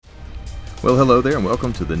Well, hello there, and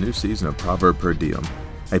welcome to the new season of Proverb Per Diem,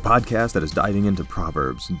 a podcast that is diving into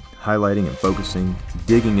Proverbs, highlighting and focusing,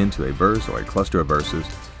 digging into a verse or a cluster of verses,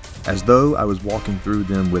 as though I was walking through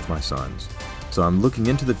them with my sons. So I'm looking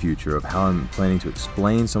into the future of how I'm planning to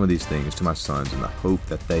explain some of these things to my sons in the hope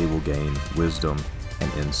that they will gain wisdom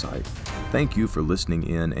and insight. Thank you for listening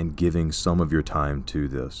in and giving some of your time to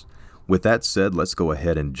this. With that said, let's go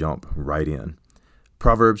ahead and jump right in.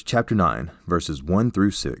 Proverbs chapter 9, verses 1 through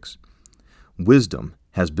 6. Wisdom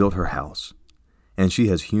has built her house, and she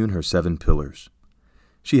has hewn her 7 pillars.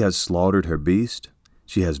 She has slaughtered her beast,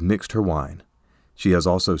 she has mixed her wine, she has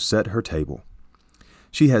also set her table.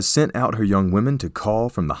 She has sent out her young women to call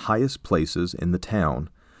from the highest places in the town.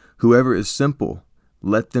 Whoever is simple,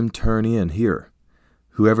 let them turn in here.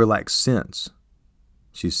 Whoever lacks sense,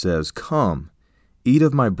 she says, come, eat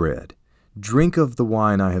of my bread, drink of the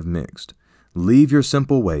wine I have mixed. Leave your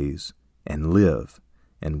simple ways and live,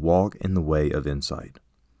 and walk in the way of insight.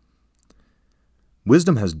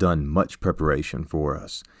 Wisdom has done much preparation for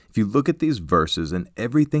us. If you look at these verses and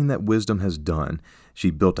everything that wisdom has done,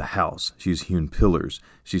 she built a house, she's hewn pillars,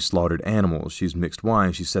 she's slaughtered animals, she's mixed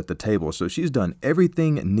wine, she set the table. So she's done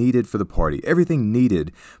everything needed for the party, everything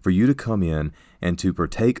needed for you to come in and to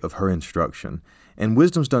partake of her instruction. And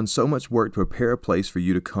wisdom's done so much work to prepare a place for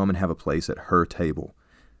you to come and have a place at her table.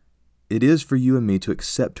 It is for you and me to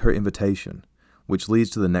accept her invitation, which leads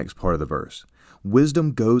to the next part of the verse.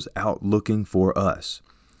 Wisdom goes out looking for us.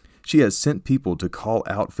 She has sent people to call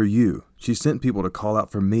out for you. She sent people to call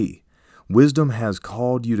out for me. Wisdom has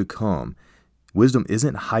called you to come. Wisdom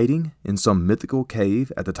isn't hiding in some mythical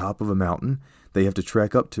cave at the top of a mountain that you have to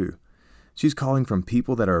trek up to. She's calling from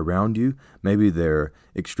people that are around you. Maybe they're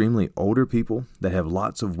extremely older people that have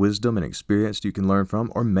lots of wisdom and experience you can learn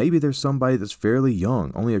from, or maybe there's somebody that's fairly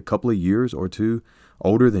young, only a couple of years or two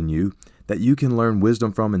older than you, that you can learn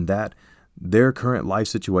wisdom from in their current life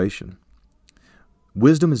situation.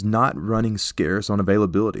 Wisdom is not running scarce on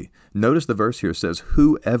availability. Notice the verse here says,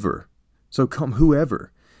 whoever. So come,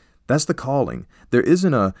 whoever. That's the calling. There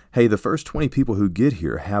isn't hey, the first 20 people who get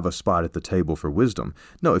here have a spot at the table for wisdom.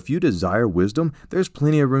 No, if you desire wisdom, there's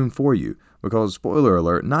plenty of room for you. Because, spoiler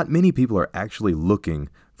alert, not many people are actually looking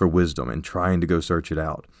for wisdom and trying to go search it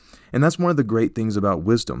out. And that's one of the great things about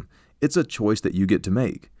wisdom. It's a choice that you get to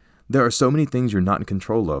make. There are so many things you're not in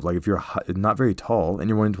control of. Like if you're not very tall and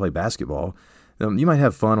you're wanting to play basketball, you might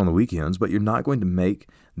have fun on the weekends, but you're not going to make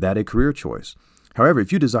that a career choice. However,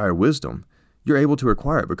 if you desire wisdom, you're able to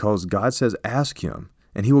acquire it because God says, ask him,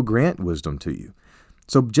 and he will grant wisdom to you.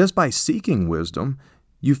 So just by seeking wisdom,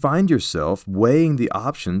 you find yourself weighing the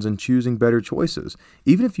options and choosing better choices.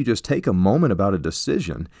 Even if you just take a moment about a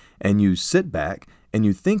decision and you sit back and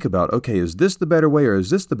you think about, okay, is this the better way or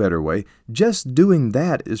is this the better way? Just doing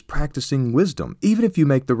that is practicing wisdom, even if you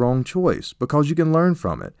make the wrong choice, because you can learn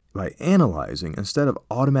from it by analyzing instead of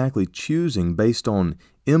automatically choosing based on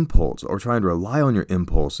impulse or trying to rely on your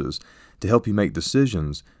impulses to help you make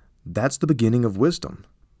decisions. That's the beginning of wisdom,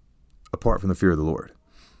 apart from the fear of the Lord.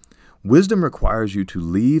 Wisdom requires you to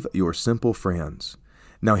leave your simple friends.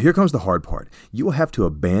 Now, here comes the hard part. You will have to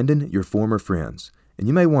abandon your former friends. And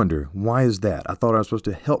you may wonder, why is that? I thought I was supposed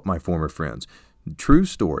to help my former friends. True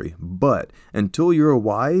story, but until you're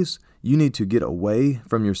wise, you need to get away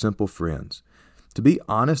from your simple friends. To be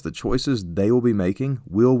honest, the choices they will be making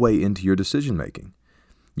will weigh into your decision making.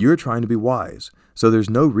 You're trying to be wise, so there's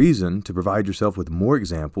no reason to provide yourself with more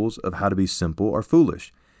examples of how to be simple or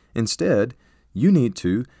foolish. Instead, you need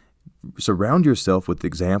to surround yourself with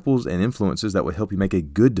examples and influences that will help you make a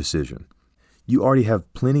good decision. You already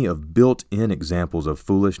have plenty of built-in examples of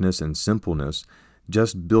foolishness and simpleness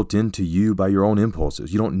just built into you by your own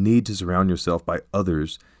impulses. You don't need to surround yourself by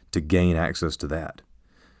others to gain access to that.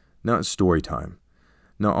 Now it's story time.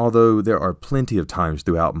 Now, although there are plenty of times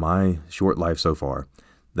throughout my short life so far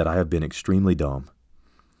that I have been extremely dumb,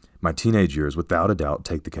 my teenage years, without a doubt,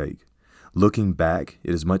 take the cake. Looking back,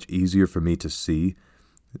 it is much easier for me to see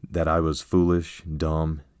that I was foolish,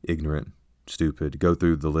 dumb, ignorant, stupid, go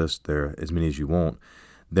through the list there, as many as you want,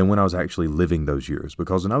 than when I was actually living those years.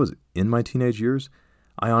 Because when I was in my teenage years,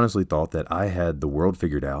 I honestly thought that I had the world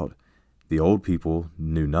figured out. The old people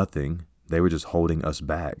knew nothing. They were just holding us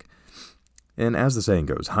back. And as the saying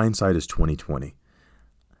goes, hindsight is 20/20.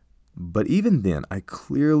 But even then, I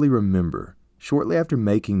clearly remember, shortly after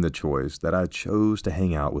making the choice, that I chose to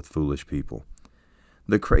hang out with foolish people.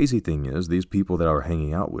 The crazy thing is, these people that I were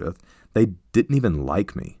hanging out with, they didn't even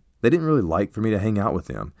like me. They didn't really like for me to hang out with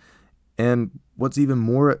them. And what's even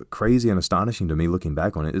more crazy and astonishing to me looking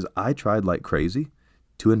back on it is I tried like crazy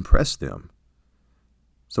to impress them.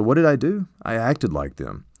 So what did I do? I acted like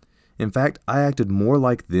them. In fact, I acted more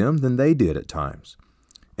like them than they did at times.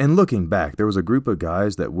 And looking back, there was a group of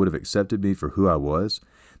guys that would have accepted me for who I was.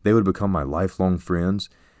 They would become my lifelong friends.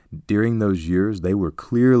 During those years, they were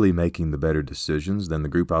clearly making the better decisions than the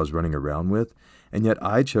group I was running around with, and yet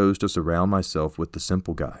I chose to surround myself with the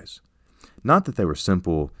simple guys. Not that they were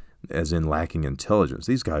simple as in lacking intelligence.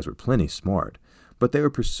 These guys were plenty smart, but they were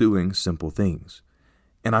pursuing simple things.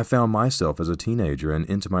 And I found myself as a teenager and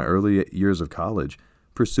into my early years of college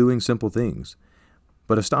pursuing simple things.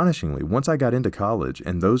 But astonishingly, once I got into college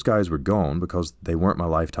and those guys were gone because they weren't my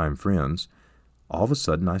lifetime friends, all of a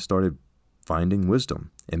sudden I started finding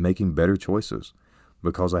wisdom and making better choices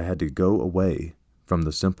because I had to go away from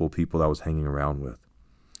the simple people I was hanging around with.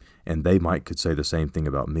 And they could say the same thing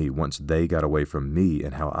about me. Once they got away from me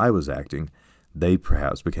and how I was acting, they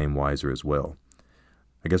perhaps became wiser as well.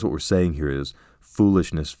 I guess what we're saying here is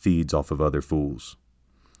foolishness feeds off of other fools.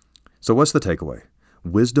 So what's the takeaway?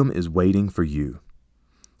 Wisdom is waiting for you.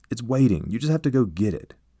 It's waiting. You just have to go get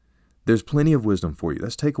it. There's plenty of wisdom for you.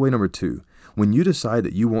 That's takeaway number 2. When you decide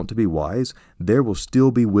that you want to be wise, there will still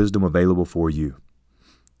be wisdom available for you.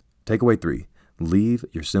 Takeaway 3. Leave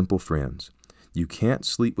your simple friends. You can't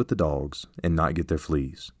sleep with the dogs and not get their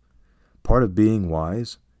fleas. Part of being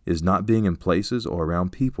wise is not being in places or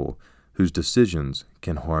around people whose decisions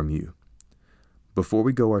can harm you. Before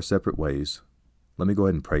we go our separate ways, let me go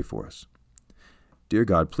ahead and pray for us. Dear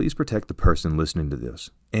God, please protect the person listening to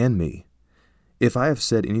this and me. If I have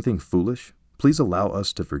said anything foolish, please allow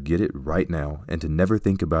us to forget it right now and to never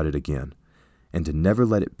think about it again, and to never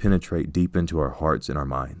let it penetrate deep into our hearts and our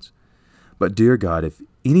minds. But dear God, if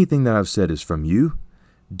anything that I've said is from you,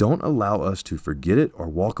 don't allow us to forget it or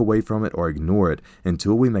walk away from it or ignore it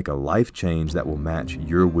until we make a life change that will match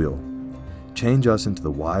your will. Change us into the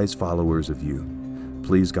wise followers of you.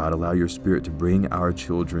 Please, God, allow your Spirit to bring our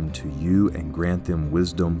children to you and grant them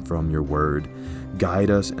wisdom from your word. Guide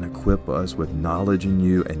us and equip us with knowledge in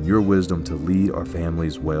you and your wisdom to lead our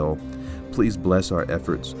families well. Please bless our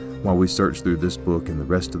efforts while we search through this book and the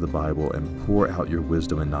rest of the Bible and pour out your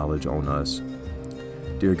wisdom and knowledge on us.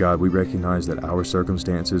 Dear God, we recognize that our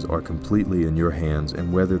circumstances are completely in your hands,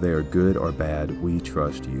 and whether they are good or bad, we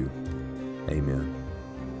trust you.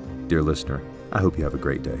 Amen. Dear listener, I hope you have a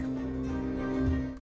great day.